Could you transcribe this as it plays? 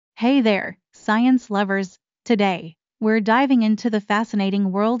Hey there, science lovers! Today, we're diving into the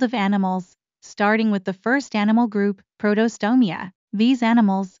fascinating world of animals, starting with the first animal group, Protostomia. These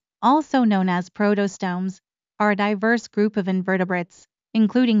animals, also known as protostomes, are a diverse group of invertebrates,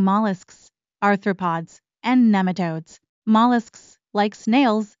 including mollusks, arthropods, and nematodes. Mollusks, like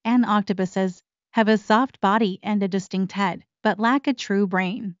snails and octopuses, have a soft body and a distinct head, but lack a true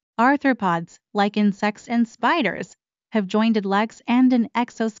brain. Arthropods, like insects and spiders, have jointed legs and an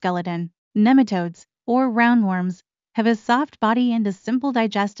exoskeleton. Nematodes, or roundworms, have a soft body and a simple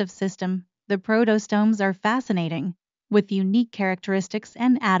digestive system. The protostomes are fascinating, with unique characteristics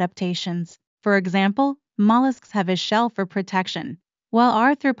and adaptations. For example, mollusks have a shell for protection, while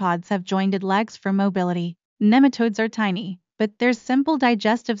arthropods have jointed legs for mobility. Nematodes are tiny, but their simple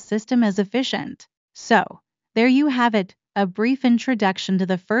digestive system is efficient. So, there you have it, a brief introduction to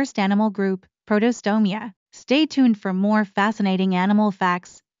the first animal group, Protostomia. Stay tuned for more fascinating animal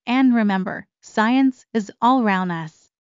facts, and remember, science is all around us.